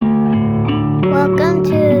Welcome to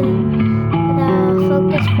the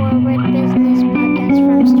Focus Forward Business Podcast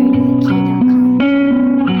from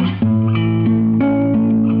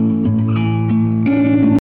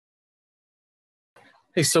SturdyMcKee.com.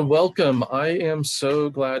 Hey, so welcome. I am so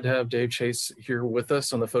glad to have Dave Chase here with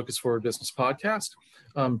us on the Focus Forward Business Podcast.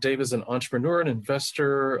 Dave is an entrepreneur, an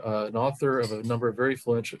investor, an author of a number of very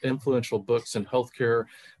influential books in healthcare.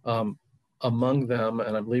 Among them,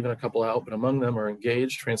 and I'm leaving a couple out, but among them are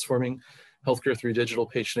Engaged, Transforming Healthcare Through Digital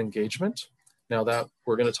Patient Engagement. Now that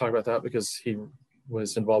we're going to talk about that because he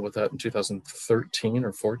was involved with that in 2013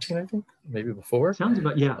 or 14, I think, maybe before. Sounds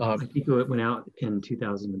about, yeah. I think it went out in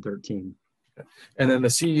 2013. And then the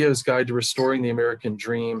CEO's Guide to Restoring the American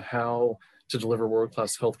Dream, how to deliver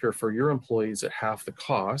world-class healthcare for your employees at half the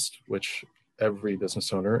cost, which every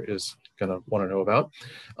business owner is going to want to know about.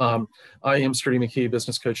 I am Sturdy McKee,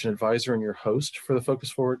 business coach and advisor, and your host for the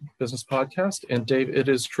Focus Forward Business Podcast. And Dave, it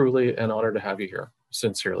is truly an honor to have you here,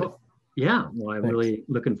 sincerely. Oh, yeah, well, I'm really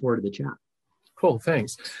looking forward to the chat. Cool,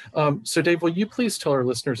 thanks. So Dave, will you please tell our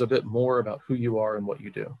listeners a bit more about who you are and what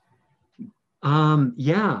you do?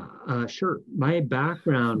 Sure. My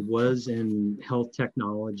background was in health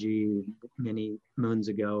technology. Many moons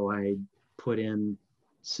ago, I put in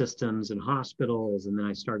systems in hospitals, and then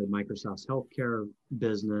I started Microsoft's healthcare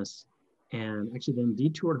business, and actually then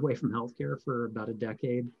detoured away from healthcare for about a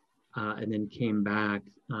decade, and then came back.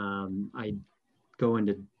 I go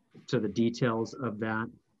into the details of that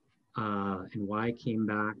and why I came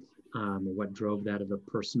back, and what drove that of a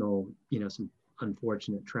personal, some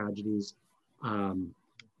unfortunate tragedies, about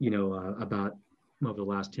over the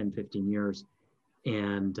last 10, 15 years.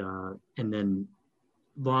 And then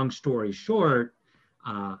long story short,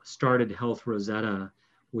 started Health Rosetta,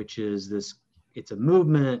 which is it's a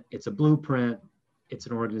movement, it's a blueprint, it's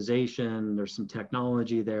an organization, there's some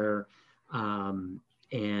technology there.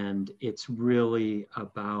 And it's really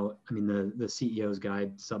about, the CEO's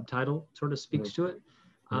Guide subtitle sort of speaks to it,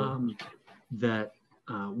 that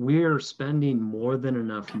we're spending more than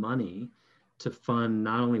enough money to fund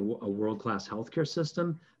not only a world-class healthcare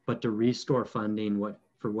system, but to restore funding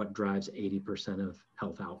for what drives 80% of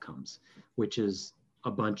health outcomes, which is a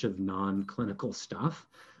bunch of non-clinical stuff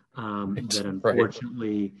that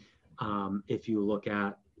unfortunately, if you look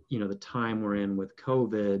at, the time we're in with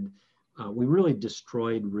COVID, we really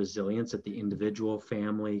destroyed resilience at the individual,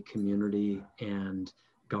 family, community, and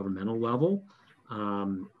governmental level.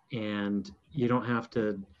 And you don't have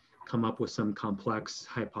to come up with some complex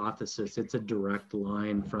hypothesis. It's a direct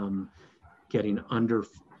line from getting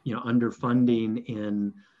underfunding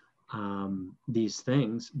in these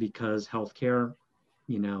things because healthcare,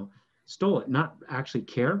 stole it. Not actually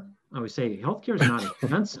care. I always say healthcare is not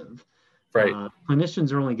expensive. Right.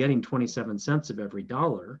 Clinicians are only getting 27 cents of every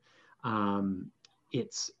dollar.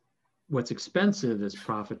 It's what's expensive is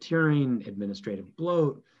profiteering, administrative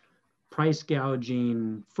bloat, price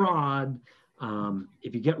gouging, fraud.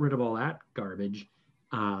 If you get rid of all that garbage,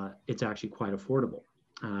 it's actually quite affordable.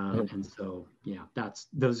 And so,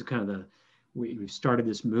 those are kind of we've started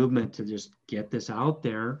this movement to just get this out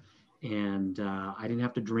there. And I didn't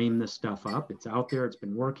have to dream this stuff up. It's out there. It's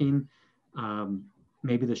been working.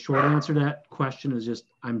 Maybe the short answer to that question is just,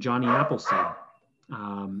 I'm Johnny Appleseed.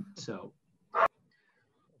 So.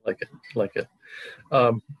 Like it.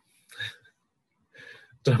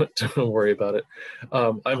 Don't worry about it.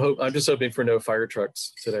 I'm just hoping for no fire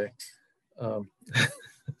trucks today as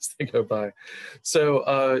they go by.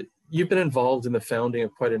 So you've been involved in the founding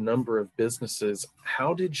of quite a number of businesses.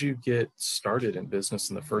 How did you get started in business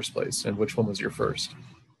in the first place, and which one was your first?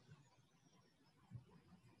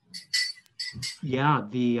 Yeah,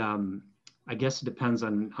 I guess it depends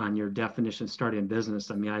on your definition of starting a business.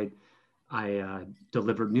 I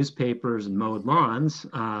delivered newspapers and mowed lawns,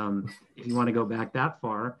 if you want to go back that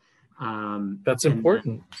far. That's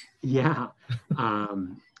important.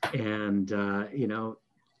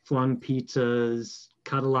 Flung pizzas,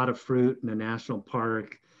 cut a lot of fruit in a national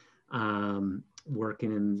park,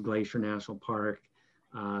 working in Glacier National Park,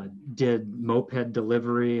 did moped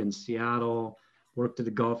delivery in Seattle, worked at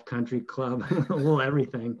the Gulf Country Club, a little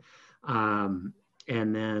everything. But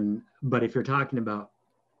if you're talking about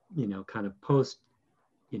kind of post,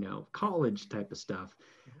 college type of stuff.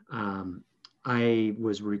 I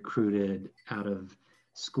was recruited out of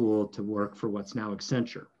school to work for what's now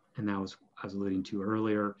Accenture. And that was, I was alluding to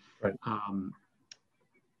earlier, right.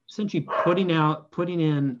 Essentially putting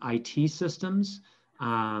in IT systems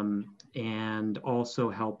and also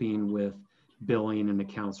helping with billing and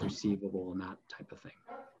accounts receivable and that type of thing.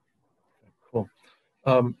 Cool.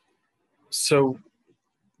 So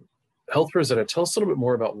Health Rosetta, tell us a little bit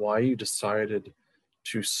more about why you decided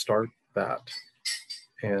to start that.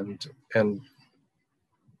 and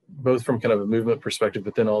both from kind of a movement perspective,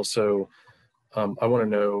 but then also I want to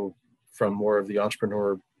know from more of the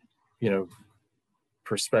entrepreneur,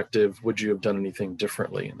 perspective, would you have done anything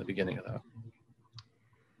differently in the beginning of that?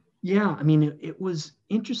 Yeah, I mean, it was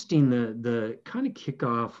interesting. The kind of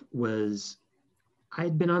kickoff was I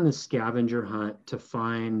had been on this scavenger hunt to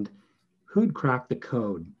find who'd cracked the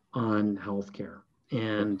code on healthcare.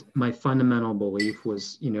 And my fundamental belief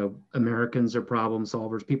was, Americans are problem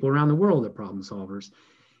solvers. People around the world are problem solvers.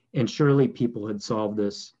 And surely people had solved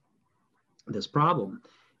this problem.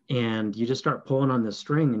 And you just start pulling on the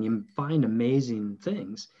string and you find amazing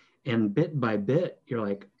things. And bit by bit, you're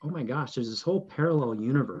like, oh my gosh, there's this whole parallel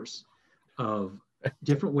universe of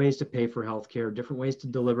different ways to pay for healthcare, different ways to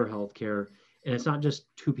deliver healthcare. And it's not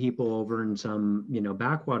just two people over in some,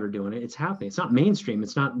 backwater doing it. It's happening. It's not mainstream.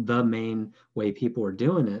 It's not the main way people are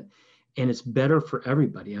doing it. And it's better for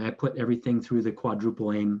everybody. And I put everything through the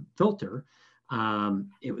quadruple aim filter.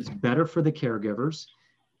 It was better for the caregivers,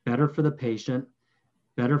 better for the patient,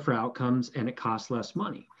 better for outcomes, and it costs less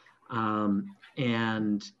money.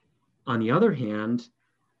 And on the other hand,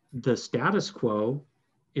 the status quo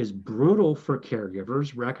is brutal for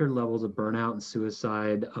caregivers, record levels of burnout and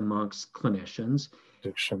suicide amongst clinicians.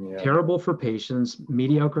 Addiction, yeah. Terrible for patients,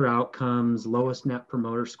 mediocre outcomes, lowest net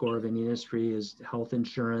promoter score of any industry is health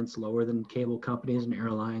insurance, lower than cable companies and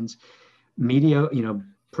airlines.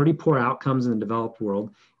 Pretty poor outcomes in the developed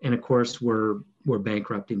world. And of course, we're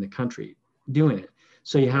bankrupting the country doing it.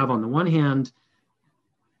 So you have on the one hand,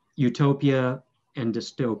 utopia and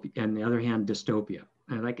dystopia, and the other hand, dystopia.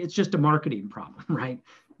 And it's just a marketing problem, right?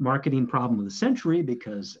 Marketing problem of the century,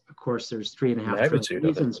 because of course there's 3.5 trillion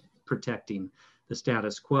reasons protecting the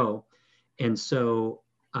status quo. And so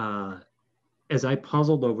as I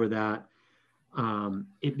puzzled over that,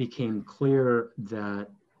 it became clear that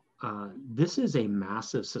this is a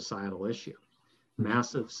massive societal issue,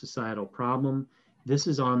 massive societal problem. This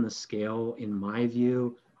is on the scale, in my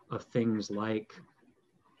view, of things like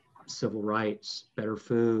civil rights, better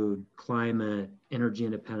food, climate, energy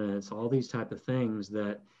independence, all these type of things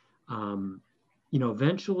that,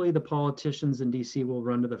 eventually the politicians in DC will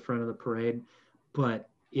run to the front of the parade, but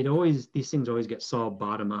these things always get solved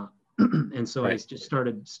bottom up. And so right. I just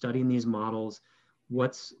started studying these models.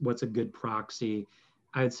 What's a good proxy?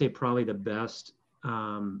 I would say probably the best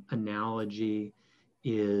analogy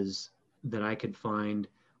that I could find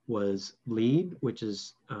was LEED, which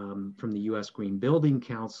is from the U.S. Green Building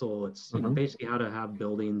Council. It's basically how to have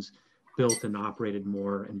buildings built and operated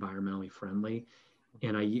more environmentally friendly.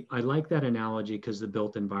 And I like that analogy because the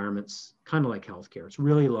built environment's kind of like healthcare. It's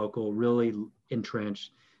really local, really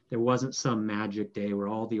entrenched. There wasn't some magic day where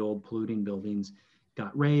all the old polluting buildings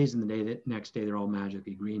got raised and next day they're all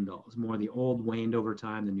magically green built. It was more the old waned over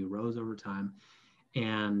time, the new rose over time.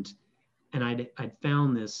 And I'd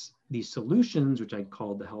found these solutions, which I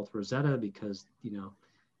called the Health Rosetta, because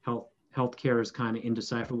healthcare is kind of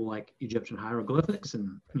indecipherable like Egyptian hieroglyphics,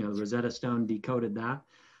 and the Rosetta Stone decoded that.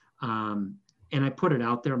 And I put it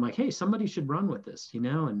out there. I'm like, hey, somebody should run with this,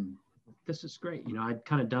 and this is great. I'd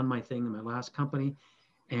kind of done my thing in my last company,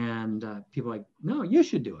 and people are like, no, you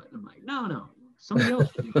should do it. I'm like, no, somebody else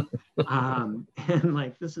should do it.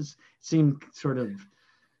 And seemed sort of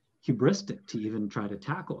hubristic to even try to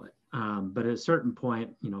tackle it. But at a certain point,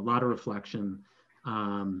 a lot of reflection,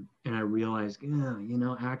 and I realized,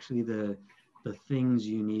 actually the things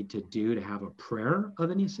you need to do to have a prayer of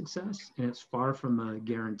any success, and it's far from a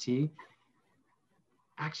guarantee.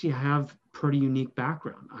 Actually, I have pretty unique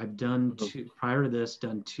background. I've done prior to this,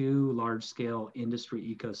 done 2 large-scale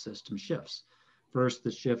industry ecosystem shifts. First,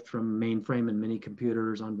 the shift from mainframe and mini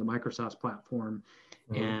computers onto the Microsoft platform,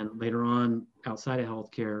 and later on, outside of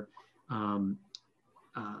healthcare,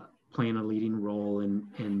 playing a leading role in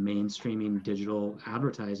mainstreaming digital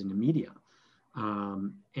advertising and media.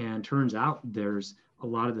 And turns out there's a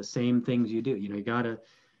lot of the same things you do. You gotta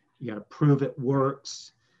prove it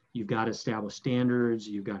works. You've got to establish standards.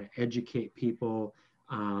 You've got to educate people.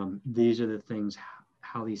 These are the things,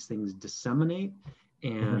 how these things disseminate.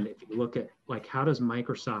 And if you look at how does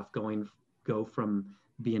Microsoft go from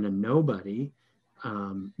being a nobody,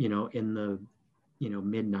 in the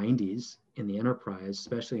mid 90s in the enterprise,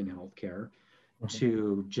 especially in healthcare,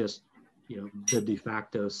 to just the de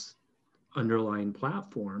facto underlying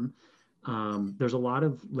platform. There's a lot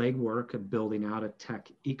of legwork of building out a tech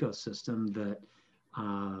ecosystem that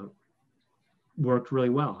worked really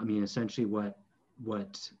well. I mean, essentially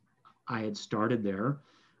what I had started there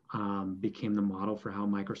became the model for how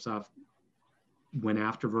Microsoft went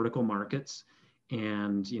after vertical markets.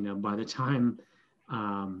 And, by the time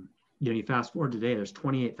you fast forward today, there's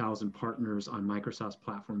 28,000 partners on Microsoft's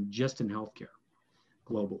platform just in healthcare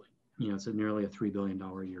globally. It's nearly a $3 billion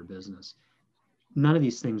a year business. None of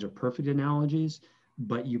these things are perfect analogies,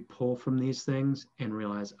 but you pull from these things and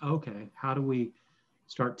realize, okay, how do we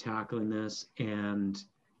start tackling this? And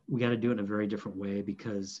we got to do it in a very different way,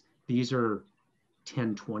 because these are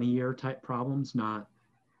 10, 20 year type problems, not,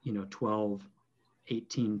 12,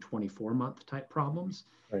 18, 24 month type problems.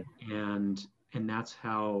 Right. And that's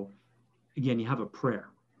how, again, you have a prayer,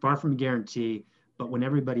 far from a guarantee, but when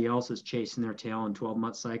everybody else is chasing their tail in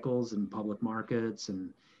 12-month cycles and public markets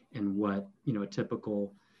and what, a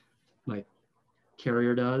typical like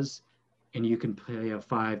carrier does, and you can play a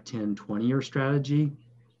 5, 10, 20 year strategy,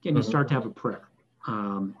 again, you start to have a prayer.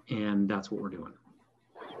 And that's what we're doing.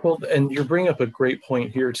 Well, and you're bringing up a great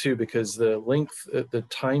point here too, because the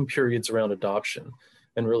time periods around adoption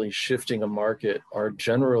and really shifting a market are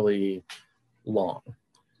generally long.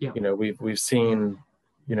 Yeah. We've seen,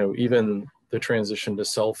 even the transition to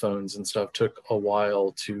cell phones and stuff took a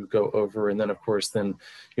while to go over. And then of course,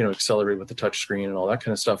 accelerate with the touch screen and all that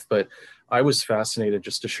kind of stuff. But I was fascinated,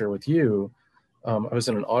 just to share with you. I was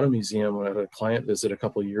in an auto museum when I had a client visit a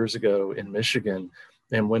couple of years ago in Michigan,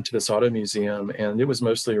 and went to this auto museum, and it was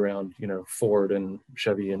mostly around, Ford and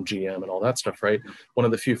Chevy and GM and all that stuff, right? One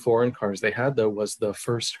of the few foreign cars they had, though, was the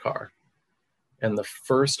first car. And the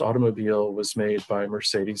first automobile was made by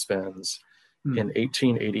Mercedes-Benz in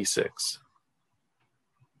 1886.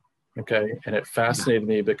 Okay. And it fascinated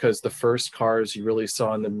me, because the first cars you really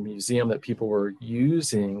saw in the museum that people were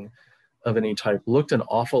using of any type looked an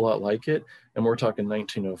awful lot like it. And we're talking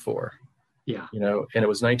 1904. Yeah. And it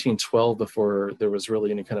was 1912 before there was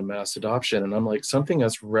really any kind of mass adoption. And I'm like, something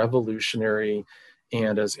as revolutionary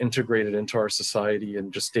and as integrated into our society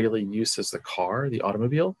and just daily use as the car, the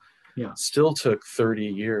automobile, still took 30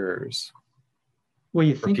 years. Well,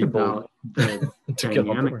 you think about the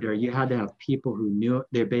dynamic there. You had to have people who knew.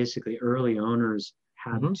 They're basically early owners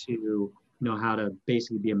had to know how to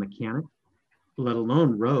basically be a mechanic, let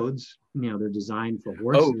alone roads. They're designed for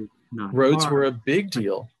horses, not roads cars. Were a big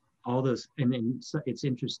deal. All those, and it's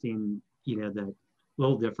interesting, that a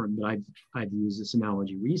little different, but I've used this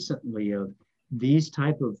analogy recently of these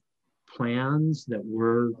type of plans that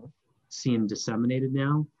we're seeing disseminated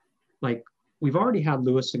now. Like, we've already had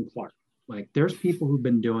Lewis and Clark. Like, there's people who've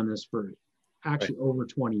been doing this for actually over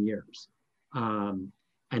 20 years. And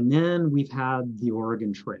then we've had the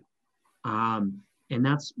Oregon Trail. And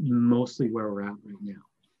that's mostly where we're at right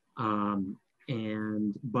now.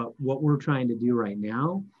 But what we're trying to do right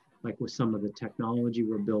now, like with some of the technology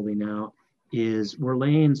we're building out, is we're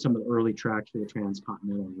laying some of the early tracks for the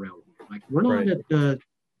Transcontinental Railroad. Like, we're not at the,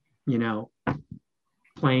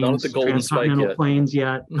 planes, not at the golden spike yet. Planes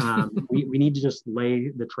yet. We need to just lay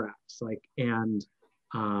the tracks. Like, and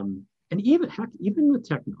even with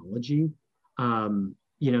technology,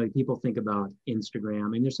 people think about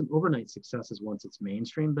Instagram, and there's some overnight successes once it's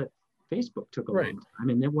mainstream, but Facebook took a long time,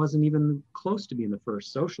 and it wasn't even close to being the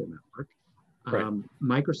first social network.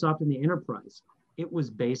 Microsoft and the enterprise, it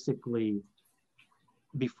was basically,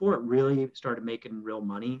 before it really started making real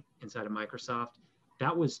money inside of Microsoft,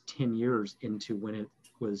 that was 10 years into when it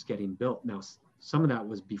was getting built. Now, some of that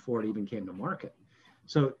was before it even came to market.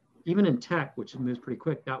 So even in tech, which moves pretty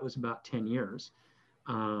quick, that was about 10 years.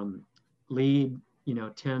 Lead,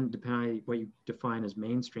 10, depending on what you define as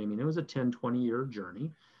mainstreaming, it was a 10, 20-year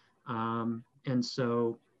journey. And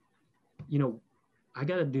so, I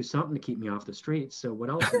got to do something to keep me off the streets. So what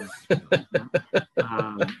else am I doing?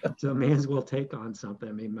 So I may as well take on something.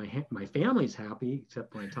 I mean, my family's happy,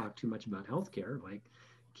 except when I talk too much about healthcare, like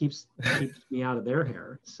keeps me out of their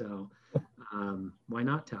hair. So why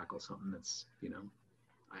not tackle something that's,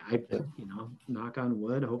 I knock on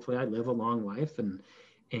wood. Hopefully I live a long life, and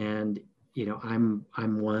I'm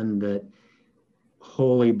one that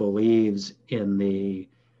wholly believes in the,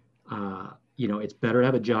 it's better to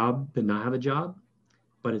have a job than not have a job,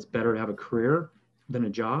 but it's better to have a career than a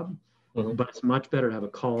job, but it's much better to have a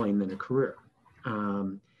calling than a career.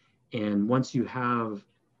 And once you have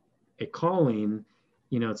a calling,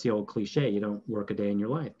 it's the old cliche, you don't work a day in your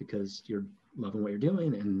life because you're loving what you're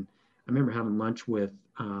doing. And I remember having lunch with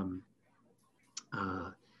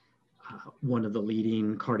one of the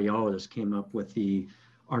leading cardiologists came up with the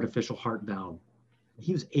artificial heart valve.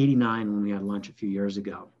 He was 89 when we had lunch a few years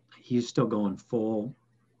ago. He's still going full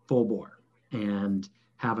bore and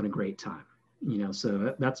having a great time,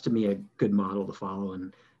 so that's to me a good model to follow.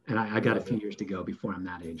 And I got a few years to go before I'm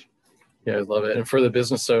that age. Yeah, I love it. And for the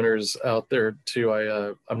business owners out there too,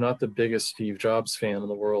 I'm not the biggest Steve Jobs fan in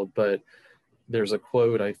the world, but there's a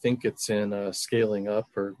quote, I think it's in Scaling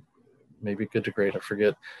Up or maybe Good to Great, I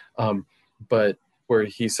forget. But where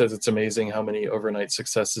he says it's amazing how many overnight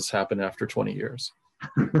successes happen after 20 years.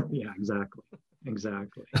 Yeah, exactly.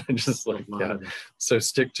 Just like, yeah. So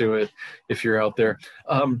stick to it if you're out there.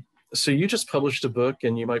 So you just published a book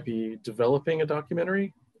and you might be developing a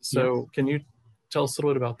documentary. So yes. Can you tell us a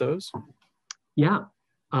little bit about those? Yeah.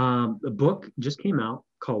 The book just came out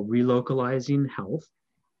called Relocalizing Health.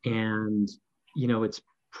 And, it's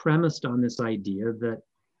premised on this idea that,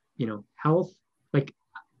 health, like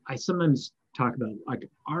I sometimes talk about, like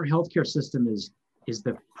our healthcare system is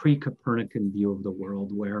the pre-Copernican view of the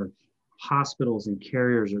world where hospitals and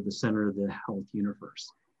carriers are the center of the health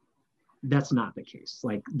universe. That's not the case.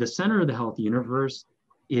 Like the center of the health universe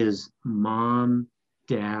is mom,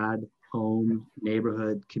 dad, home,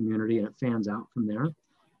 neighborhood, community, and it fans out from there.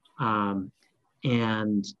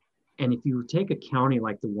 And if you take a county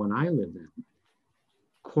like the one I live in,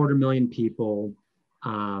 250,000 people,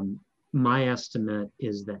 my estimate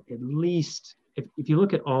is that at least, if you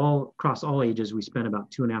look at across all ages, we spend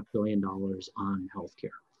about $2.5 billion on healthcare.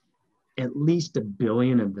 At least $1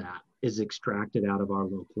 billion of that is extracted out of our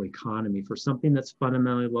local economy for something that's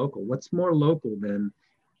fundamentally local. What's more local than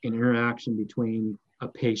an interaction between a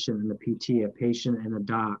patient and a PT, a patient and a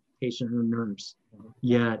doc, patient and a nurse?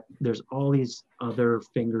 Yet there's all these other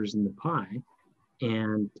fingers in the pie,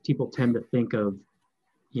 and people tend to think of,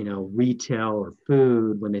 retail or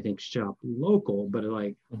food when they think shop local, but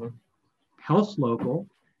like health's local.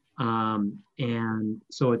 And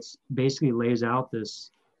so it's basically lays out this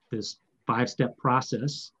 5-step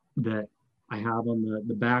process that I have on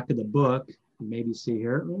the back of the book. Maybe see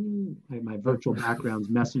here, my virtual background's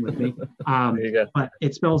messing with me. There you go. But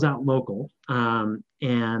it spells out local, and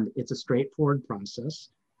it's a straightforward process.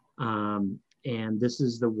 And this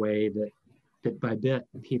is the way that bit by bit,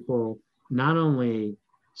 people not only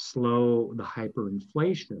slow the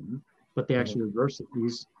hyperinflation, but they actually reverse it.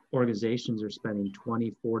 These organizations are spending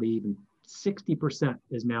 20, 40, even 60%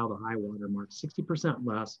 is now the high water mark, 60%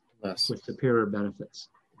 less with superior benefits.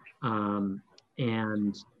 And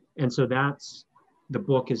so that's, the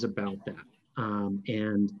book is about that.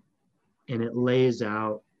 And it lays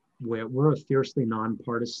out where we're a fiercely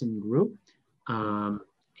nonpartisan group.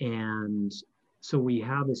 And so we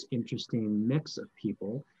have this interesting mix of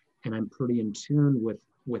people, and I'm pretty in tune with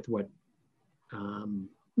what,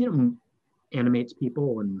 animates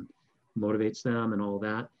people and motivates them and all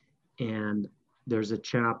that. And there's a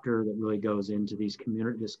chapter that really goes into this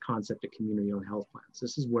concept of community-owned health plans.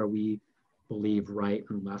 This is where we believe right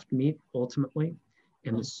and left meet ultimately.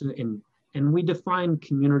 And we define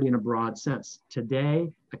community in a broad sense.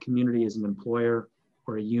 Today, a community is an employer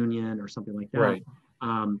or a union or something like that. Right.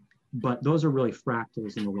 But those are really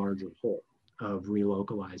fractals in the larger whole of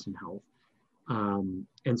relocalizing health.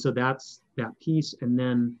 And so that's that piece. And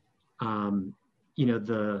then, on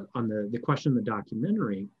the question of the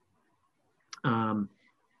documentary,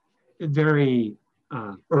 very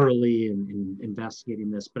early in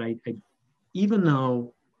investigating this, but I even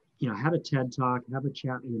though, I had a TED Talk, have a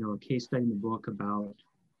chat, a case study in the book about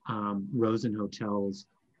Rosen Hotels,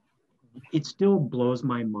 it still blows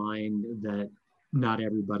my mind that not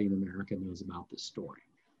everybody in America knows about this story.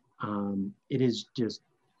 It is just,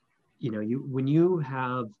 when you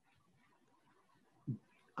have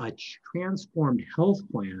a transformed health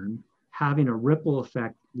plan having a ripple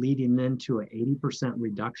effect leading into an 80%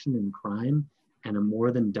 reduction in crime and a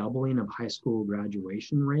more than doubling of high school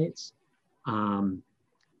graduation rates, and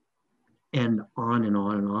on and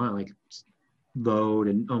on and on, like low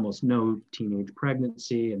and almost no teenage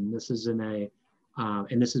pregnancy. And this is and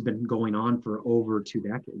this has been going on for well over 2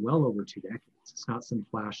 decades. It's not some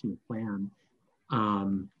flash in the plan.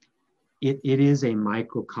 It is a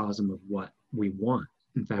microcosm of what we want.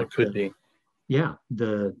 In fact, it could be. Yeah,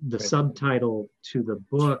 the subtitle to the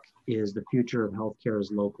book is "The Future of Healthcare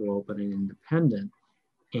is Local, Open, and Independent,"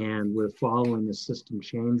 and we're following the system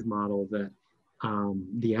change model that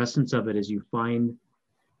the essence of it is you find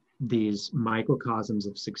these microcosms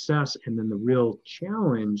of success, and then the real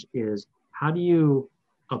challenge is how do you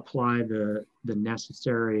apply the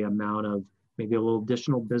necessary amount of maybe a little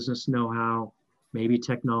additional business know-how, maybe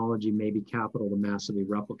technology, maybe capital to massively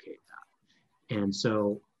replicate that. And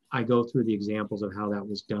so I go through the examples of how that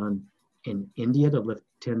was done in India to lift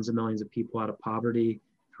tens of millions of people out of poverty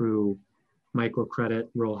through microcredit,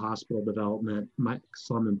 rural hospital development,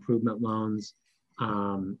 slum improvement loans.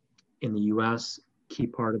 In the US, key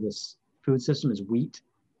part of this food system is wheat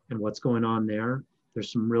and what's going on there.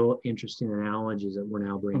 There's some real interesting analogies that we're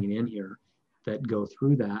now bringing in here that go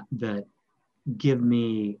through that give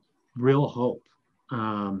me real hope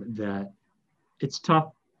that it's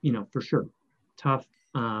tough, for sure. Tough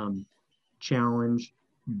challenge,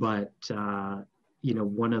 but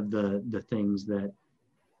one of the things that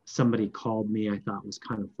somebody called me, I thought was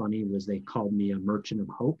kind of funny, was they called me a merchant of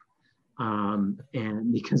hope.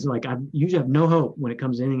 And because I usually have no hope when it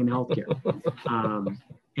comes to anything in healthcare.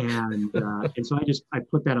 And so I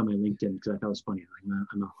put that on my LinkedIn because I thought it was funny.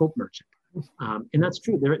 I'm a hope merchant. And that's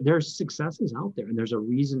true. There's successes out there, and there's a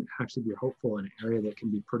reason to actually be hopeful in an area that can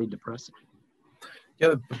be pretty depressing.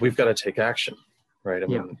 Yeah, we've got to take action, right? I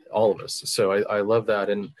mean, all of us. So I love that.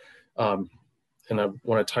 And I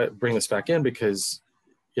want to bring this back in because,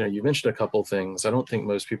 you mentioned a couple of things. I don't think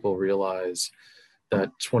most people realize that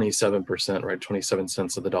 27%, right? 27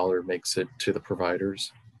 cents of the dollar makes it to the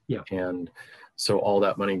providers. Yeah. And so all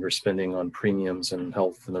that money you're spending on premiums and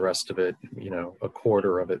health and the rest of it, a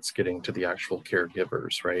quarter of it's getting to the actual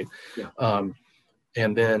caregivers, right? Yeah.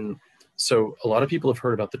 And then, so a lot of people have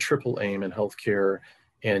heard about the triple aim in healthcare,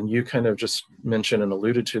 and you kind of just mentioned and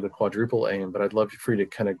alluded to the quadruple aim, but I'd love for you to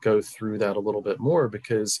kind of go through that a little bit more,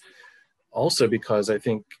 because I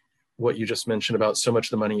think what you just mentioned about so much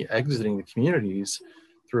of the money exiting the communities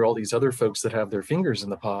through all these other folks that have their fingers in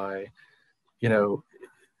the pie,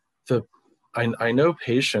 I know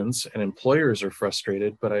patients and employers are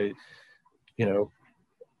frustrated, but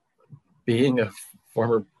being a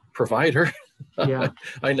former provider,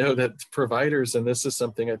 I know that providers, and this is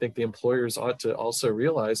something I think the employers ought to also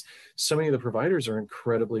realize, so many of the providers are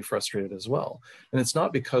incredibly frustrated as well. And it's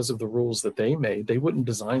not because of the rules that they made. They wouldn't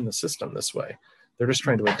design the system this way. They're just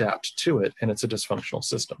trying to adapt to it, and it's a dysfunctional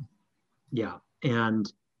system. Yeah,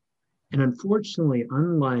 and unfortunately,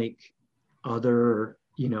 unlike other,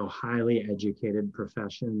 highly educated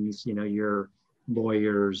professions, your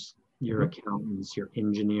lawyers, your accountants, your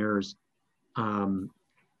engineers,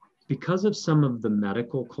 because of some of the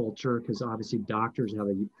medical culture, because obviously doctors have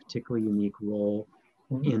a particularly unique role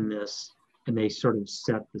in this, and they sort of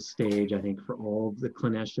set the stage, I think, for all of the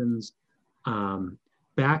clinicians.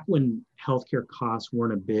 Back when healthcare costs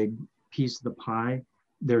weren't a big piece of the pie,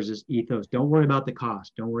 there's this ethos: don't worry about the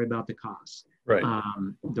cost. Don't worry about the costs. Right.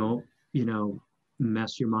 Don't,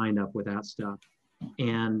 mess your mind up with that stuff.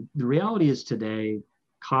 And the reality is today,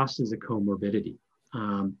 cost is a comorbidity.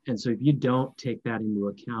 And so if you don't take that into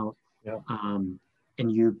account,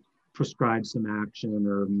 and you prescribe some action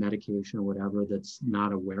or medication or whatever that's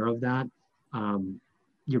not aware of that,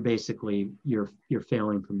 you're basically, you're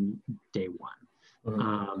failing from day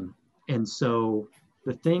one. And so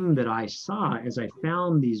the thing that I saw as I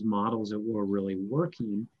found these models that were really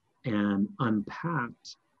working and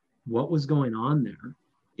unpacked what was going on there,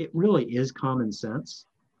 it really is common sense.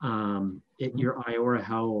 Your Iora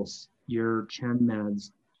Health, your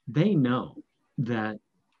ChenMeds, they know that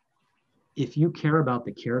if you care about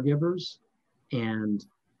the caregivers, and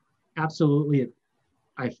absolutely,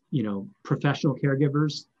 professional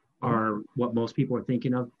caregivers are what most people are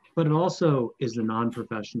thinking of, but it also is the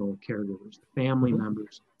non-professional caregivers, the family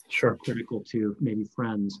members, sure, are critical to, maybe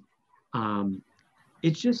friends.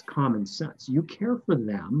 It's just common sense. You care for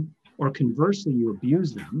them, or conversely, you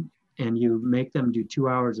abuse them, and you make them do 2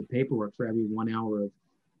 hours of paperwork for every 1 hour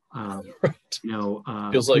of,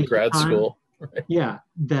 feels like grad time. school. Right. Yeah,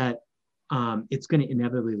 that it's going to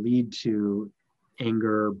inevitably lead to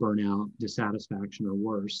anger, burnout, dissatisfaction, or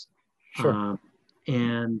worse. Sure.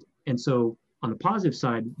 And so on the positive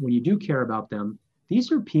side, when you do care about them,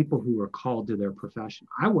 these are people who are called to their profession.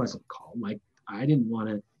 I wasn't called.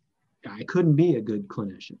 I couldn't be a good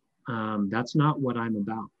clinician. That's not what I'm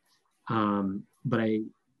about. But I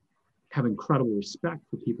have incredible respect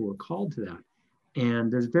for people who are called to that.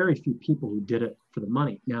 And there's very few people who did it for the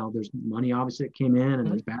money. Now, there's money obviously that came in, and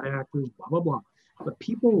there's bad actors, blah, blah, blah. But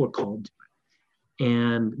people were called to it.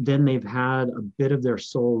 And then they've had a bit of their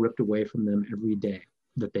soul ripped away from them every day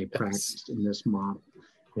that they practiced in this model.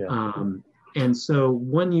 Yeah. And so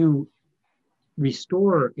when you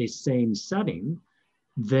restore a sane setting,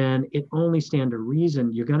 then it only stands to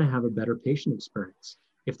reason you're going to have a better patient experience.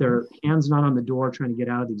 If their hand's not on the door trying to get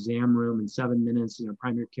out of the exam room in 7 minutes,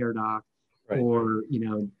 primary care doc, right, or,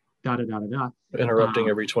 interrupting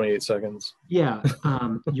every 28 seconds. Yeah.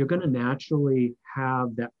 You're going to naturally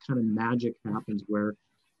have that kind of magic happens where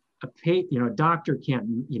a doctor can't,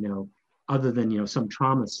 other than, some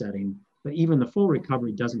trauma setting, but even the full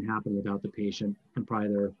recovery doesn't happen without the patient and probably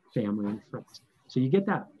their family and friends. So you get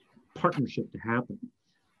that partnership to happen.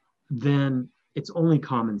 Then it's only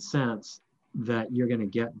common sense that you're going to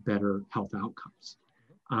get better health outcomes.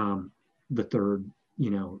 The third,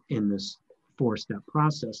 in this 4-step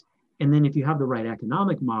process. And then if you have the right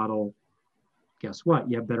economic model, guess what?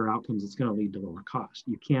 You have better outcomes. It's going to lead to lower cost.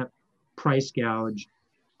 You can't price gouge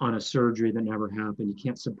on a surgery that never happened. You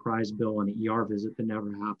can't surprise bill on an ER visit that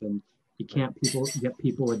never happened. You can't get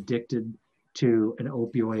people addicted to an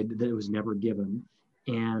opioid that was never given.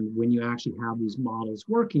 And when you actually have these models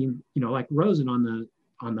working, like Rosen on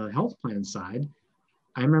the health plan side,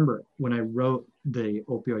 I remember when I wrote the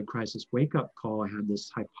opioid crisis wake-up call, I had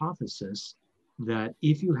this hypothesis that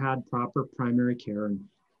if you had proper primary care, and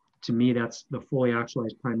to me, that's the fully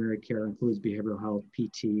actualized primary care includes behavioral health,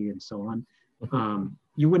 PT, and so on,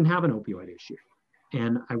 you wouldn't have an opioid issue.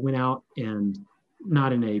 And I went out and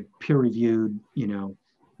not in a peer-reviewed,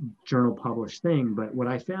 journal published thing, but what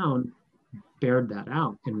I found bared that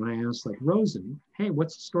out. And when I asked like Rosen, hey,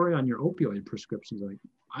 what's the story on your opioid prescriptions? Like,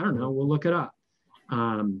 I don't know, we'll look it up.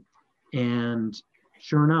 And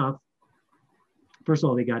sure enough, first of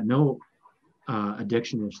all, they got no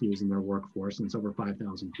addiction issues in their workforce, and it's over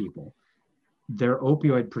 5,000 people. Their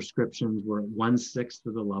opioid prescriptions were at 1/6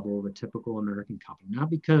 of the level of a typical American company. Not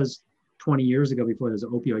because 20 years ago, before there's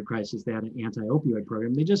an opioid crisis, they had an anti-opioid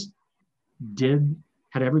program. They just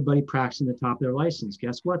had everybody practicing the top of their license.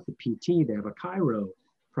 Guess what? The PT, they have a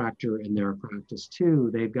chiropractor in their practice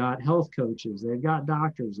too. They've got health coaches, they've got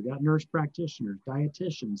doctors, they've got nurse practitioners,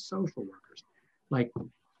 dietitians, social workers, like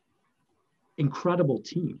incredible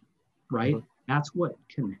team, right? That's what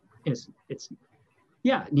it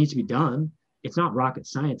needs to be done. It's not rocket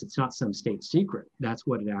science. It's not some state secret. That's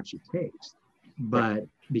what it actually takes. But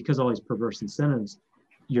because all these perverse incentives,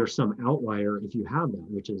 you're some outlier if you have them,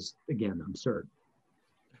 which is, again, absurd.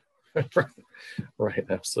 Right,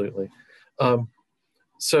 absolutely.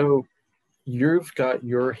 So you've got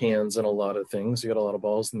your hands in a lot of things. You got a lot of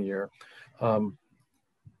balls in the air.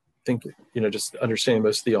 Think, just understanding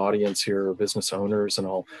most of the audience here are business owners and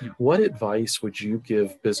all. Yeah. What advice would you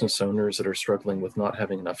give business owners that are struggling with not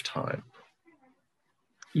having enough time?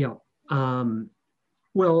 Yeah.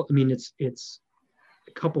 Well, I mean, it's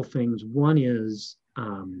a couple things. One is,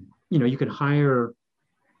 you can hire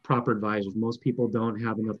proper advisors. Most people don't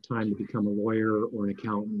have enough time to become a lawyer or an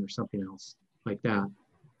accountant or something else like that.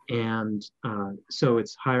 And so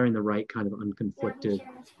it's hiring the right kind of unconflicted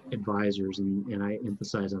advisors. And I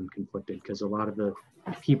emphasize unconflicted because a lot of the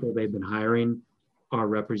people they've been hiring are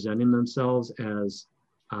representing themselves as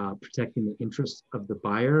protecting the interests of the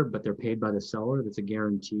buyer, but they're paid by the seller. That's a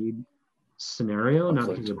guaranteed scenario, not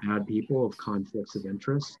because they're bad people, of conflicts of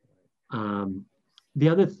interest. The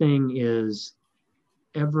other thing is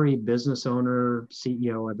every business owner,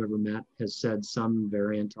 CEO I've ever met has said some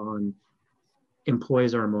variant on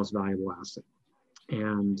employees are our most valuable asset.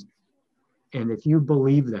 And if you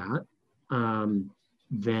believe that,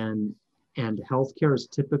 then, and healthcare is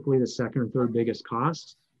typically the second or third biggest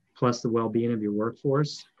cost, plus the well-being of your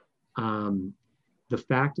workforce. The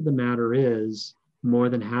fact of the matter is more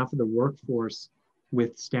than half of the workforce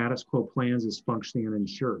with status quo plans is functionally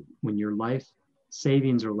uninsured. When your life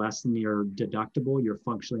savings are less than your deductible, you're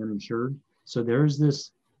functionally uninsured. So there's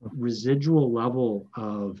this residual level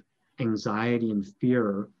of anxiety and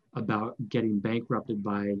fear about getting bankrupted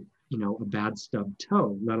by, a bad stubbed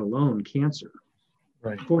toe, let alone cancer.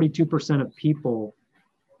 Right. 42% of people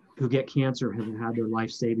who get cancer have had their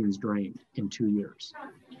life savings drained in 2 years.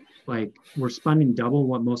 Like, we're spending double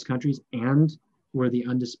what most countries, and we're the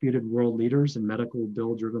undisputed world leaders in medical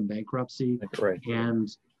bill-driven bankruptcy. Right. And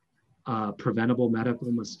preventable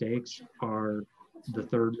medical mistakes are the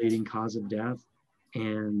third leading cause of death.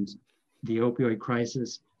 And the opioid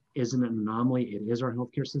crisis isn't an anomaly. It is our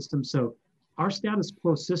healthcare system. So our status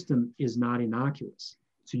quo system is not innocuous.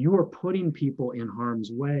 So you are putting people in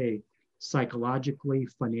harm's way psychologically,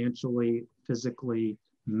 financially, physically,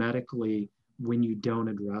 medically, when you don't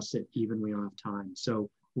address it, even when you don't have time. So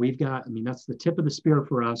we've got, that's the tip of the spear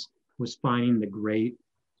for us, was finding the great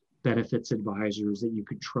benefits advisors that you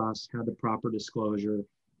could trust, have the proper disclosure.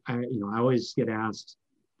 I always get asked,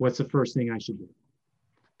 what's the first thing I should do?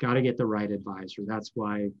 Got to get the right advisor. That's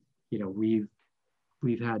why,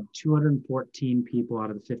 we've had 214 people out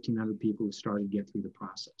of the 1,500 people who started get through the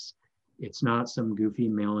process. It's not some goofy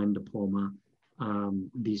mail-in diploma.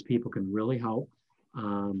 These people can really help.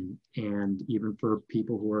 And even for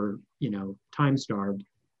people who are, time-starved,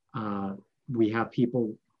 we have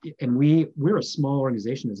people, and we're a small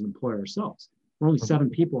organization as an employer ourselves. We're only 7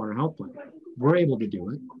 people on our health plan. We're able to do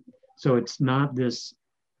it. So it's not this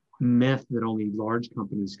myth that only large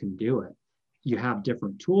companies can do it. You have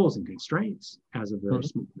different tools and constraints as a very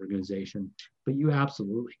small organization, but you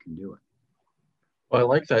absolutely can do it. Well, I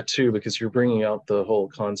like that too, because you're bringing out the whole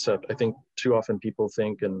concept. I think too often people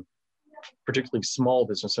think, and particularly small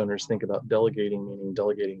business owners think about delegating, meaning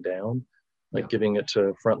delegating down, like giving it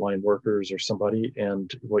to frontline workers or somebody.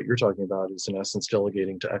 And what you're talking about is in essence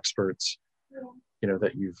delegating to experts,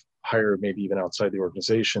 that you've hired maybe even outside the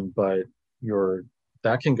organization, but you're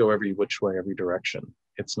that can go every which way, every direction.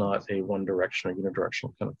 It's not a one direction or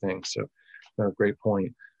unidirectional kind of thing. So, great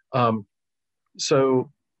point.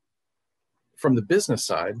 So from the business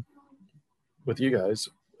side, with you guys,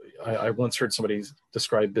 I once heard somebody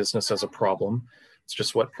describe business as a problem. It's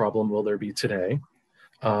just what problem will there be today?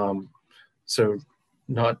 So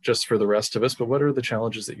not just for the rest of us, but what are the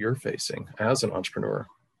challenges that you're facing as an entrepreneur?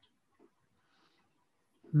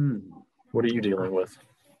 What are you dealing with?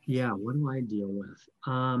 Yeah, what do I deal with?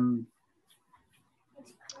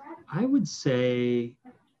 I would say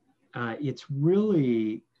it's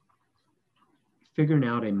really figuring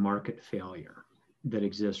out a market failure that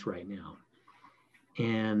exists right now.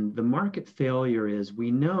 And the market failure is,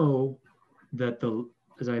 we know that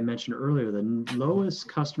as I mentioned earlier, the lowest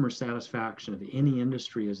customer satisfaction of any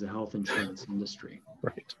industry is the health insurance industry.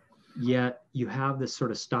 Right. Yet you have this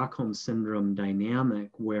sort of Stockholm syndrome dynamic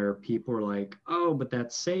where people are like, oh, but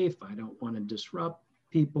that's safe. I don't want to disrupt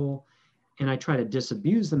people. And I try to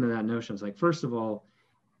disabuse them of that notion. It's like, first of all,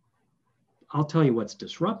 I'll tell you what's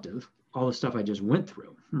disruptive, all the stuff I just went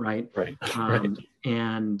through, right? Right.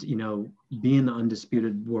 And, being the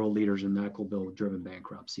undisputed world leaders in medical bill-driven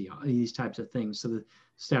bankruptcy, these types of things. So the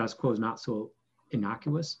status quo is not so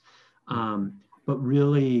innocuous, but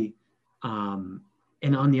really,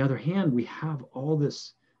 and on the other hand, we have all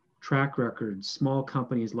this track record, small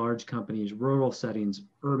companies, large companies, rural settings,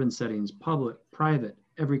 urban settings, public, private,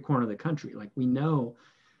 every corner of the country. Like, we know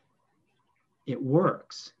it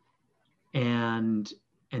works. And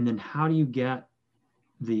then how do you get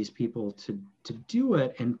these people to do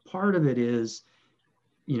it? And part of it is,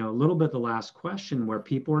 a little bit the last question, where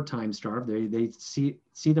people are time starved. They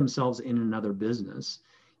see themselves in another business,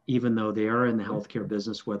 even though they are in the healthcare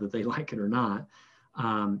business, whether they like it or not.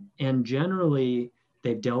 And generally,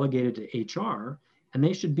 they've delegated to HR, and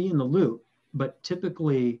they should be in the loop. But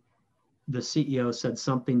typically, the CEO said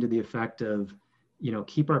something to the effect of,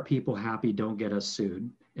 keep our people happy, don't get us sued.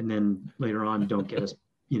 And then later on, don't get us,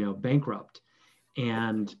 bankrupt.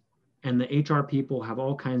 And the HR people have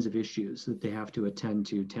all kinds of issues that they have to attend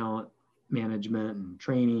to, talent management and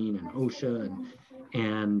training and OSHA,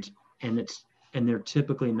 and they're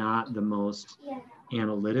typically not the most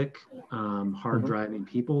analytic, hard driving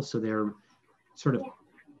people. So they're sort of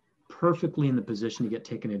perfectly in the position to get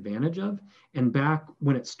taken advantage of. And back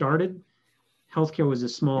when it started, healthcare was a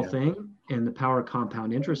small thing, and the power of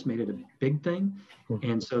compound interest made it a big thing.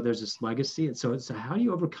 And so there's this legacy. And so it's how do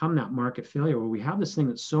you overcome that market failure where we have this thing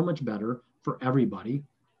that's so much better for everybody,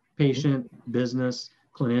 patient, business,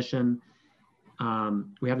 clinician.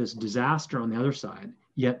 We have this disaster on the other side,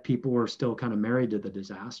 yet people are still kind of married to the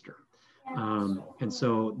disaster. And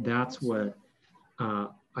so that's what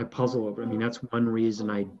I puzzle over. I mean, that's one reason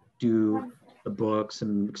I do the books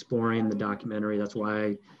and exploring the documentary. That's why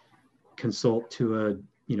I consult to a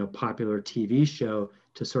popular TV show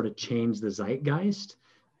to sort of change the zeitgeist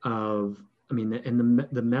of,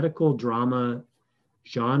 the medical drama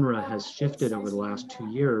genre has shifted over the last 2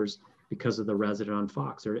 years because of The Resident on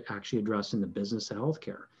Fox. They're actually addressing the business of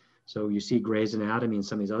healthcare. So you see Grey's Anatomy and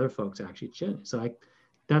some of these other folks actually change. So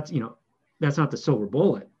that's not the silver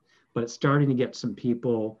bullet, but it's starting to get some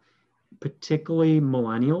people, particularly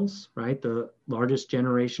millennials, right? The largest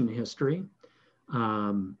generation in history.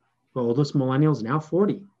 The oldest millennials now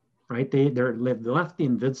 40, right? They've left the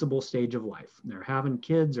invincible stage of life. They're having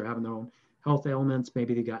kids, they're having their own health ailments.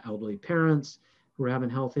 Maybe they got elderly parents who are having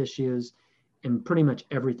health issues. And pretty much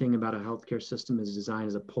everything about a healthcare system is designed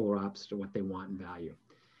as a polar opposite to what they want and value.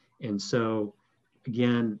 And so,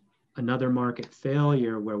 again, another market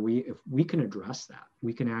failure where if we can address that,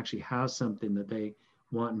 we can actually have something that they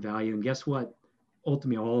want and value. And guess what?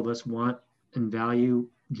 Ultimately, all of us want and value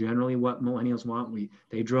generally what millennials want.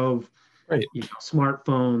 They drove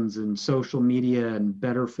smartphones and social media and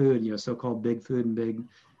better food, so-called big food and big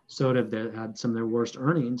soda that had some of their worst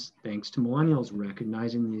earnings, thanks to millennials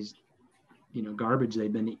recognizing these, garbage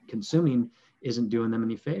they've been consuming isn't doing them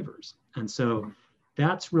any favors. And so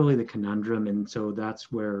that's really the conundrum. And so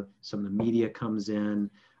that's where some of the media comes in.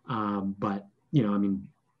 But,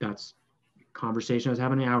 that's a conversation I was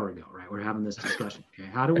having an hour ago, right? We're having this discussion. Okay,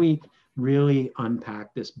 how do we really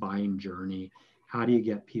unpack this buying journey? How do you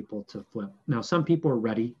get people to flip? Now, some people are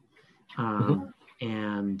ready,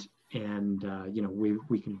 and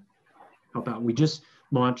we can help out. We just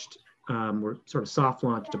launched, we're sort of soft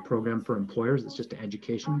launched a program for employers. It's just an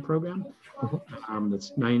education program.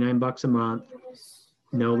 That's $99 a month,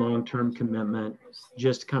 no long-term commitment,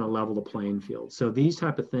 just to kind of level the playing field. So these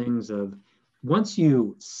type of things of, once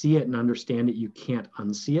you see it and understand it, you can't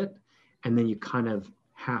unsee it, and then you kind of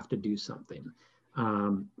have to do something.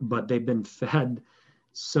 But they've been fed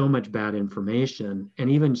so much bad information. And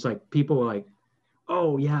even just like people were like,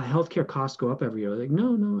 oh yeah, healthcare costs go up every year. Like,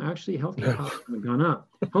 no, actually healthcare costs haven't gone up.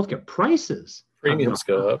 Healthcare prices Premiums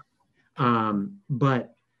go up.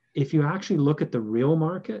 But if you actually look at the real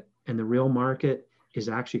market, and the real market is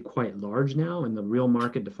actually quite large now, and the real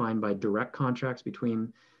market defined by direct contracts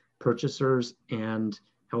between purchasers and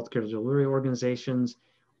healthcare delivery organizations,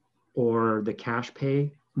 or the cash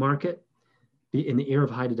pay market, in the era of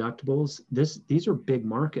high deductibles, these are big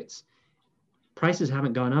markets. Prices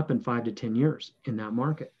haven't gone up in 5 to 10 years in that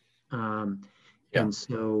market. And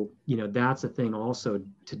so, that's a thing also,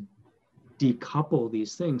 to decouple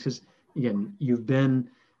these things. Because again, you've been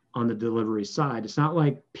on the delivery side. It's not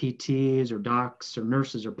like PTs or docs or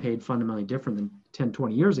nurses are paid fundamentally different than 10,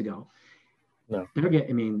 20 years ago. No.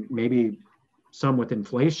 Maybe some with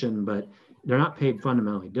inflation, but they're not paid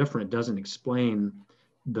fundamentally different. It doesn't explain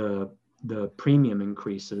the premium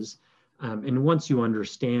increases. And once you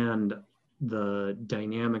understand the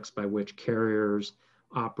dynamics by which carriers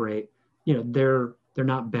operate, they're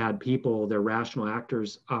not bad people. They're rational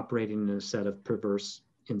actors operating in a set of perverse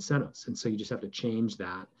incentives. And so you just have to change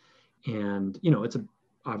that. And,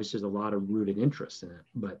 obviously there's a lot of rooted interest in it,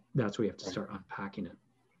 but that's where you have to start unpacking it.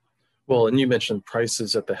 Well, and you mentioned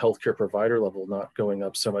prices at the healthcare provider level not going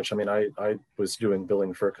up so much. I mean, I was doing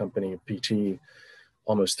billing for a company, PT,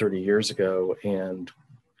 almost 30 years ago, and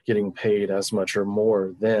getting paid as much or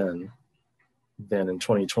more than in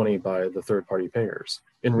 2020 by the third-party payers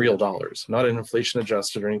in real dollars, not in inflation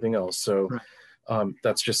adjusted or anything else. So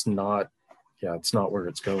that's just not, it's not where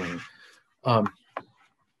it's going.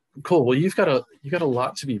 Cool. Well, you've got a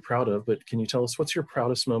lot to be proud of, but can you tell us what's your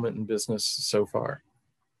proudest moment in business so far?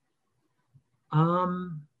 I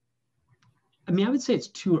would say it's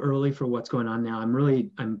too early for what's going on now.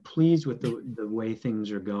 I'm pleased with the way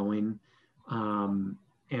things are going. And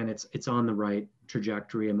it's on the right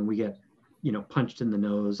trajectory. I mean, we get, punched in the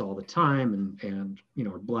nose all the time and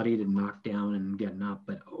are bloodied and knocked down and getting up,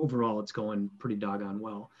 but overall it's going pretty doggone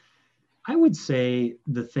well. I would say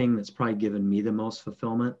the thing that's probably given me the most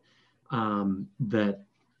fulfillment, that,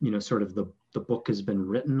 sort of the book has been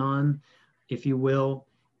written on, if you will,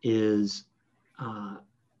 is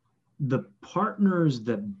the partners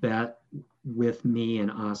that bet with me and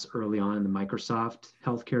us early on in the Microsoft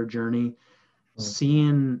healthcare journey,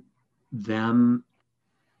 seeing them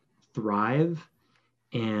thrive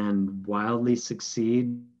and wildly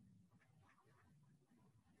succeed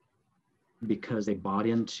because they bought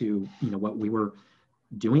into, what we were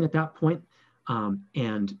doing at that point.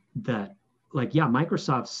 And that,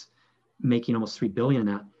 Microsoft's making almost $3 billion in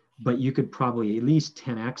that, but you could probably at least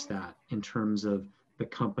 10x that in terms of the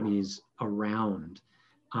companies around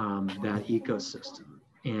that ecosystem.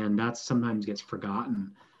 And that sometimes gets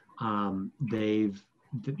forgotten.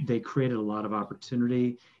 They created a lot of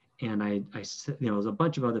opportunity, and there's a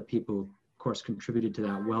bunch of other people who, of course, contributed to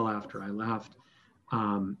that well after I left.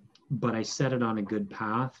 But I set it on a good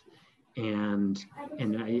path, and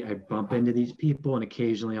I bump into these people, and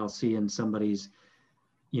occasionally I'll see in somebody's,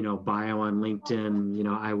 bio on LinkedIn,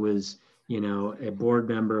 I was, a board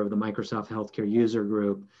member of the Microsoft Healthcare User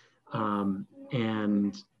Group,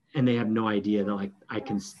 and they have no idea that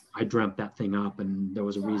I dreamt that thing up, and there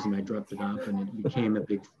was a reason I dreamt it up, and it became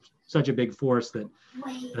such a big force that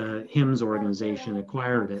the HIMSS organization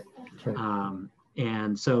acquired it.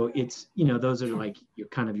 And so it's, those are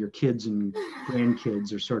your kids and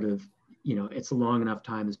grandkids are sort of, it's a long enough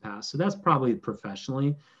time has passed. So that's probably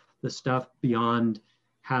professionally the stuff beyond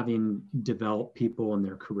having developed people in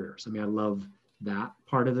their careers. I love that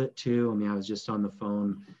part of it too. I was just on the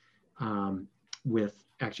phone with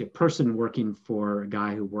actually a person working for a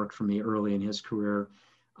guy who worked for me early in his career.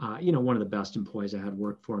 One of the best employees I had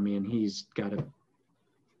work for me, and he's got a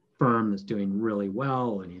firm that's doing really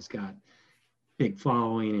well, and he's got big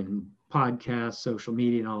following and podcasts, social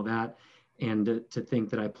media, and all that. And to think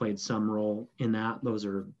that I played some role in that, those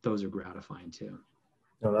are gratifying too.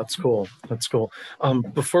 No, that's cool. That's cool.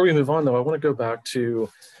 Before we move on, though, I want to go back to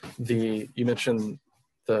you mentioned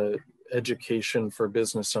the education for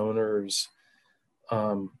business owners.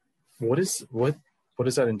 What does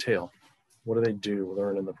that entail? What do they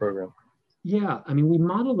learn in the program? Yeah, we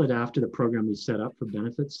modeled it after the program we set up for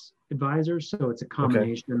benefits advisors. So it's a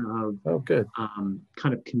combination of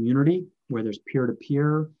kind of community where there's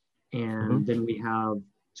peer-to-peer, and then we have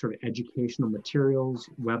sort of educational materials,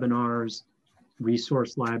 webinars,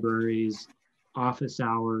 resource libraries, office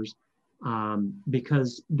hours,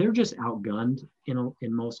 because they're just outgunned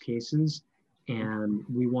in most cases, and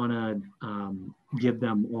we want to give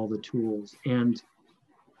them all the tools. And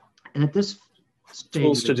at this stage,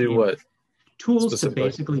 tools to do what? tools to specifically?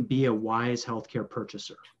 basically be a wise healthcare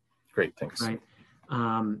purchaser. Great, thanks. Right.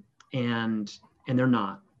 And they're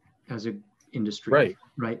not as an industry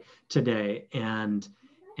right today. And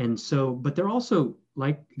so, but they're also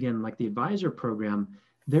like the advisor program,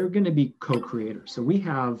 they're going to be co-creators. So we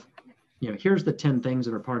have, here's the 10 things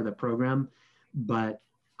that are part of the program, but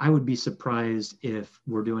I would be surprised if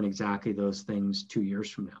we're doing exactly those things 2 years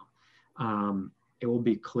from now. It will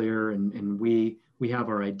be clear, and we have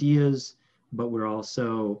our ideas, but we're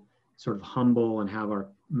also sort of humble and have our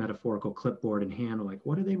metaphorical clipboard in hand, like,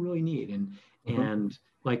 what do they really need? And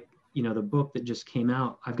like, the book that just came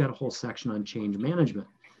out, I've got a whole section on change management.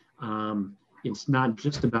 It's not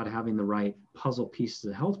just about having the right puzzle pieces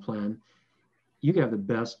of the health plan. You can have the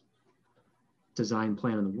best design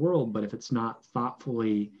plan in the world, but if it's not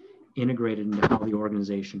thoughtfully integrated into how the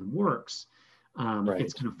organization works,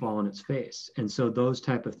 it's going to fall on its face. And so those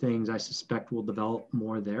type of things, I suspect, will develop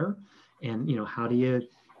more there. And, how do you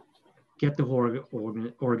get the whole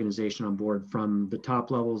organization on board, from the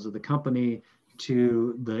top levels of the company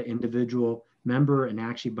to the individual member, and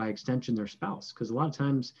actually by extension their spouse? Because a lot of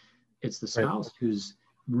times it's the spouse who's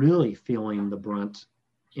really feeling the brunt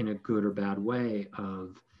in a good or bad way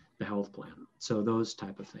of the health plan. So those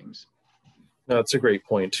type of things. No, it's a great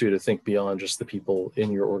point too, to think beyond just the people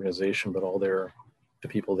in your organization, but the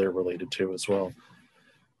people they're related to as well.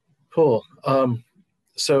 Cool.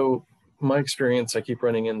 So my experience, I keep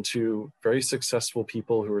running into very successful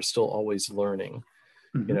people who are still always learning.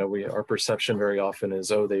 Our perception very often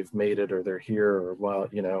is, oh, they've made it, or they're here, or well,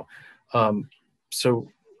 so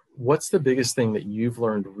what's the biggest thing that you've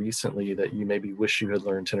learned recently that you maybe wish you had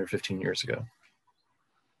learned 10 or 15 years ago?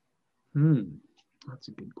 That's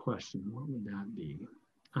a good question. What would that be?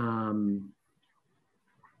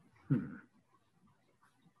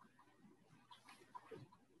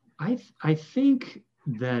 I think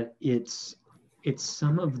that it's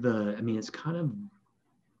some of the, it's kind of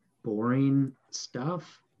boring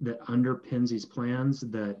stuff that underpins these plans,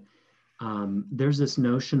 that there's this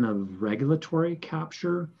notion of regulatory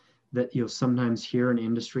capture that you'll sometimes hear in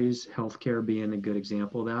industries, healthcare being a good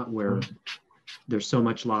example of that, where there's so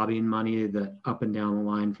much lobbying money that up and down the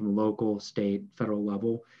line from local, state, federal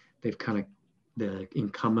level, they've the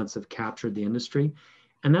incumbents have captured the industry.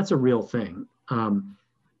 And that's a real thing.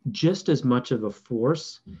 Just as much of a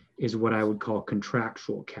force is what I would call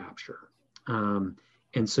contractual capture. And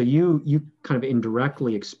so you kind of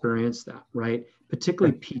indirectly experience that, right?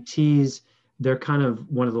 Particularly PTs, they're kind of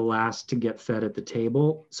one of the last to get fed at the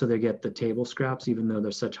table. So they get the table scraps, even though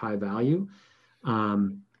they're such high value.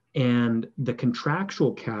 And the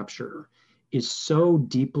contractual capture is so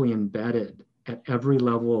deeply embedded at every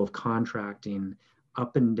level of contracting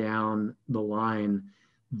up and down the line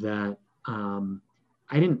that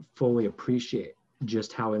I didn't fully appreciate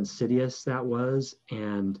just how insidious that was.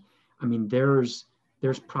 And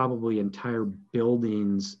there's probably entire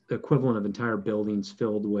buildings, the equivalent of entire buildings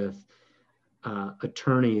filled with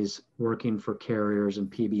attorneys working for carriers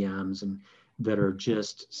and PBMs, and that are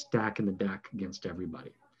just stacking the deck against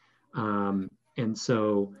everybody. And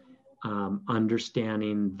so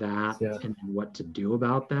understanding that and what to do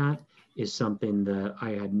about that is something that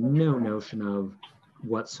I had no notion of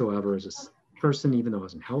whatsoever as a person, even though I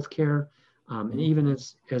was in healthcare. And even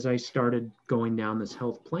as I started going down this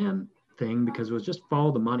health plan thing, because it was just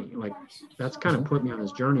follow the money. Like, that's kind of put me on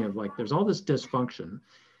this journey of like, there's all this dysfunction.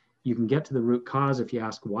 You can get to the root cause if you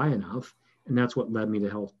ask why enough. And that's what led me to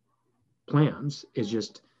health plans, is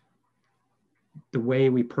just the way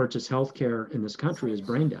we purchase healthcare in this country is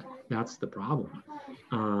brain dead. That's the problem.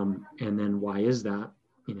 And then why is that?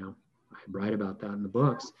 I write about that in the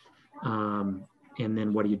books. And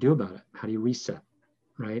then what do you do about it? How do you reset?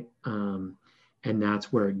 Right. And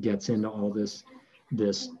that's where it gets into all this,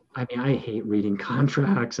 I hate reading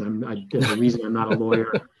contracts, and there's a reason I'm not a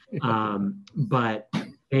lawyer. But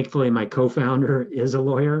thankfully my co-founder is a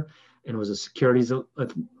lawyer and was a securities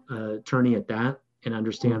attorney at that, and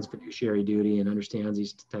understands fiduciary duty and understands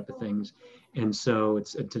these type of things. And so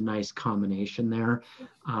it's a nice combination there.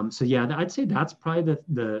 So yeah, I'd say that's probably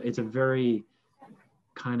it's a very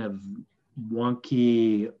kind of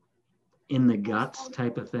wonky, in the guts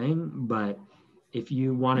type of thing. But if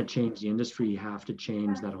you want to change the industry, you have to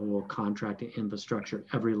change that whole contracting infrastructure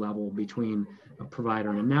at every level, between a provider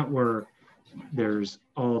and a network. There's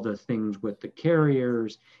all the things with the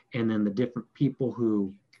carriers, and then the different people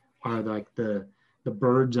who are like the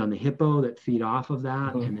birds on the hippo that feed off of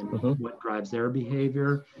that, and then what drives their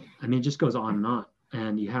behavior. It just goes on and on.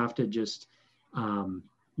 And you have to just,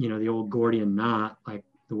 the old Gordian knot, like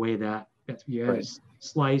the way that you have to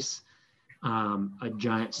slice a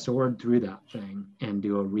giant sword through that thing and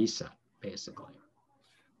do a reset. basically.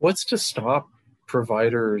 What's to stop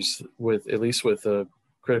providers with, at least with a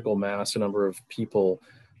critical mass, a number of people,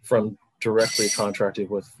 from directly contracting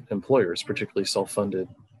with employers, particularly self-funded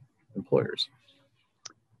employers?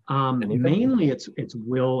 Mainly it's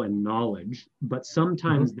will and knowledge, but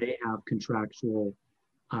sometimes they have contractual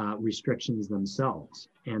restrictions themselves.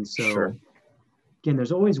 And so, Sure. Again,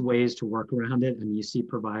 there's always ways to work around it. And you see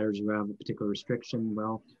providers who have a particular restriction.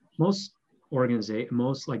 Well, most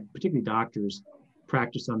like particularly doctors,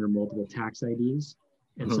 practice under multiple tax IDs.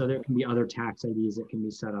 And so there can be other tax IDs that can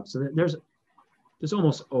be set up. So there's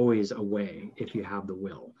almost always a way if you have the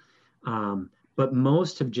will. But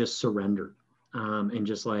most have just surrendered and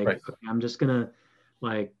just like, Right. okay, I'm just going to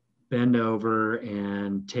like bend over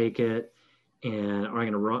and take it. And are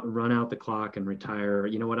I'm going to run out the clock and retire.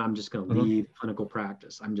 You know what? I'm just going to leave clinical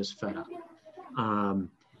practice. I'm just fed up.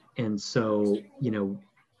 And so,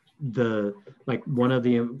 one of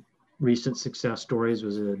the recent success stories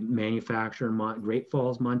was a manufacturer in Great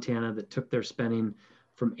Falls, Montana, that took their spending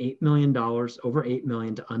from $8 million, over $8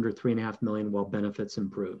 million, to under $3.5 million while benefits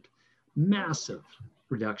improved. Massive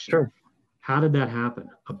reduction. Sure. How did that happen?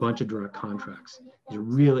 A bunch of direct contracts. There's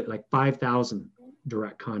really like 5,000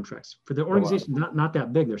 direct contracts for the organization. Oh, wow. Not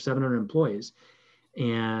that big. There's 700 employees,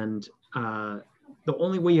 and the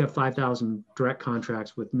only way you have 5,000 direct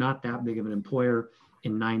contracts with not that big of an employer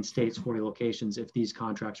in 9 states, 40 locations, if these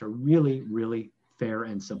contracts are really, really fair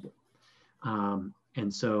and simple.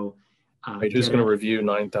 And so, who's going to review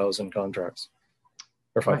 9,000 contracts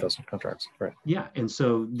or 5,000 contracts? Right. Yeah, and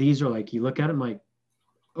so these are like, you look at them like,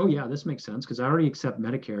 oh yeah, this makes sense because I already accept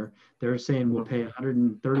Medicare. They're saying we'll pay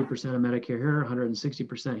 130% of Medicare here,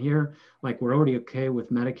 160% here. Like we're already okay with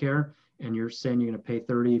Medicare, and you're saying you're going to pay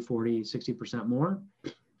 30, 40, 60% more.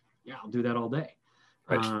 Yeah, I'll do that all day.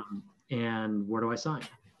 Right. And where do I sign?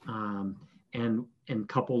 And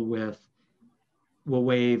coupled with, we'll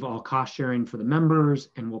waive all cost sharing for the members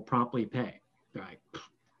and we'll promptly pay. They're like,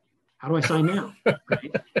 how do I sign now?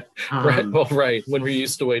 Right. Right. Well, right. When we're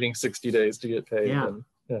used to waiting 60 days to get paid. Yeah.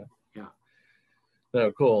 Yeah.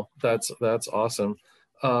 No, cool. That's awesome.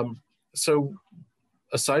 So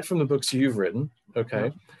aside from the books you've written,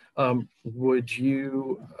 okay, would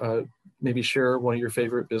you maybe share one of your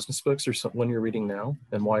favorite business books or one you're reading now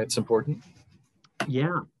and why it's important?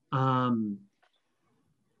 Yeah.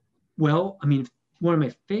 Well, I mean, one of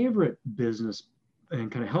my favorite business and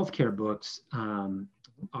kind of healthcare books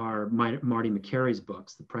are Marty Makary's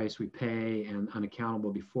books, The Price We Pay and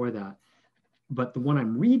Unaccountable before that. But the one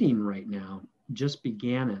I'm reading right now, just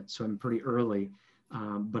began it, so I'm pretty early,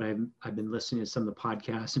 but I've been listening to some of the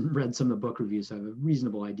podcasts and read some of the book reviews, so I have a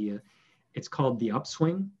reasonable idea. It's called The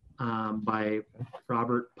Upswing by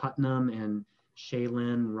Robert Putnam and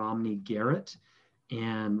Shaylin Romney Garrett.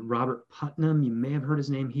 And Robert Putnam, you may have heard his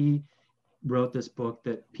name. He wrote this book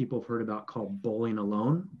that people have heard about called Bowling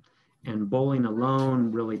Alone. And Bowling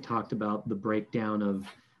Alone really talked about the breakdown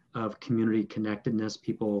of community connectedness,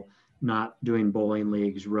 people not doing bowling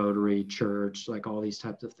leagues, Rotary, church, like all these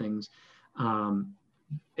types of things.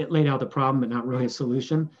 It laid out the problem, but not really a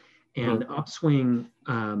solution. And Upswing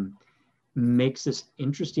makes this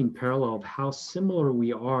interesting parallel of how similar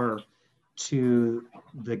we are to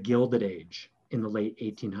the Gilded Age in the late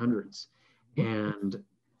 1800s. And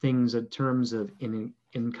things in terms of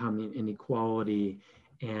income inequality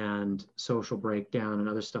and social breakdown and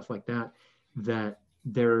other stuff like that, that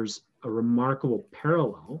there's a remarkable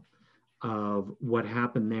parallel of what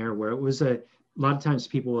happened there, where it was a lot of times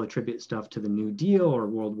people will attribute stuff to the New Deal or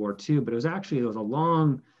World War II, but there was a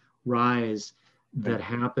long rise that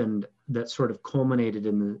happened that sort of culminated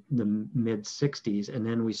in the mid 60s. And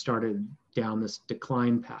then we started down this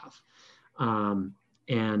decline path.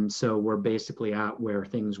 And so we're basically at where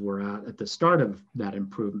things were at the start of that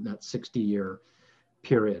improvement, that 60-year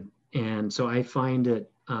period. And so I find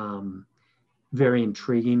it very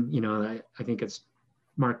intriguing. I think it's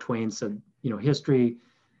Mark Twain said, history,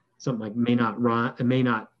 something like it may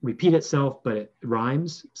not repeat itself, but it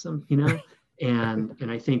rhymes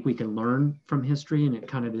and I think we can learn from history, and it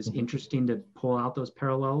kind of is interesting to pull out those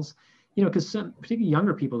parallels, because particularly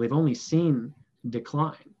younger people, they've only seen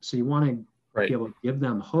decline. So you want to be able to give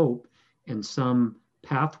them hope in some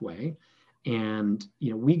pathway. And,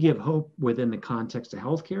 we give hope within the context of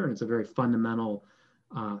healthcare, and it's a very fundamental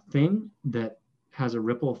thing that has a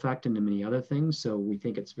ripple effect into many other things. So we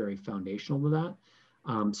think it's very foundational to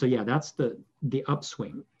that. So yeah, that's the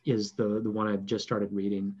Upswing is the one I've just started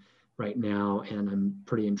reading right now, and I'm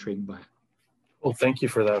pretty intrigued by it. Well, thank you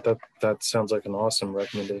for that. That sounds like an awesome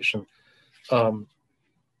recommendation.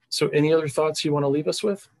 So any other thoughts you want to leave us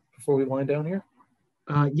with before we wind down here?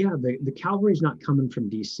 Yeah, the cavalry's not coming from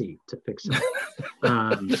DC to fix it.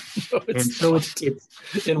 No, And so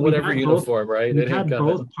it's in whatever uniform, right? We've had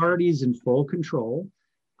both parties in full control.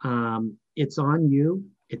 It's on you,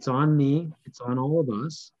 it's on me, it's on all of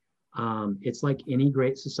us. It's like any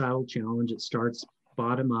great societal challenge. It starts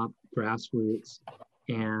bottom up, grassroots,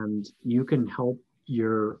 and you can help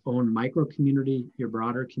your own micro community, your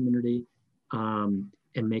broader community, and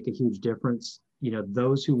make a huge difference. You know,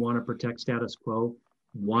 those who want to protect status quo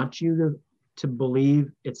want you to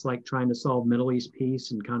believe it's like trying to solve Middle East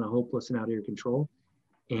peace and kind of hopeless and out of your control.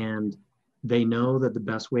 And they know that the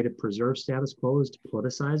best way to preserve status quo is to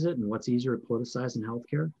politicize it. And what's easier to politicize in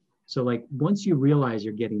healthcare? So like once you realize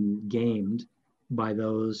you're getting gamed by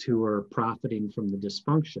those who are profiting from the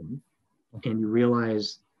dysfunction, and you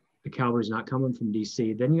realize the cavalry's not coming from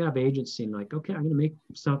DC, then you have agency and like, okay, I'm going to make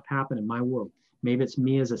stuff happen in my world. Maybe it's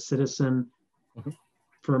me as a citizen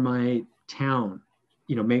for my town.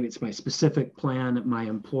 You know, maybe it's my specific plan at my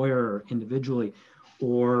employer or individually,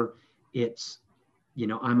 or it's, you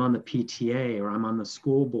know, I'm on the PTA or I'm on the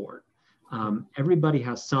school board. Everybody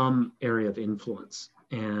has some area of influence,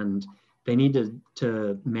 and they need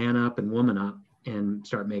to man up and woman up and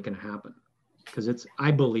start making it happen. Because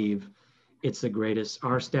I believe it's the greatest,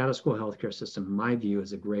 our status quo healthcare system, in my view,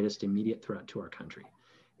 is the greatest immediate threat to our country.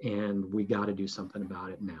 And we got to do something about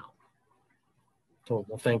it now. Oh,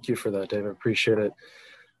 well, thank you for that, Dave. I appreciate it.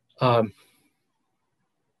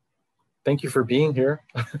 Thank you for being here.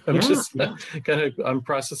 I'm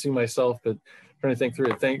processing myself, but trying to think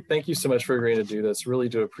through it. Thank you so much for agreeing to do this. Really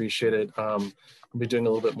do appreciate it. I'll be doing a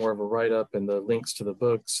little bit more of a write-up and the links to the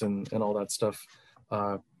books and all that stuff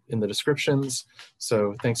in the descriptions.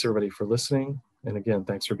 So thanks everybody for listening. And again,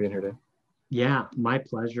 thanks for being here, Dave. Yeah, my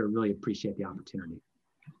pleasure. Really appreciate the opportunity.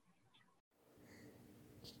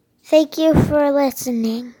 Thank you for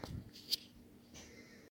listening.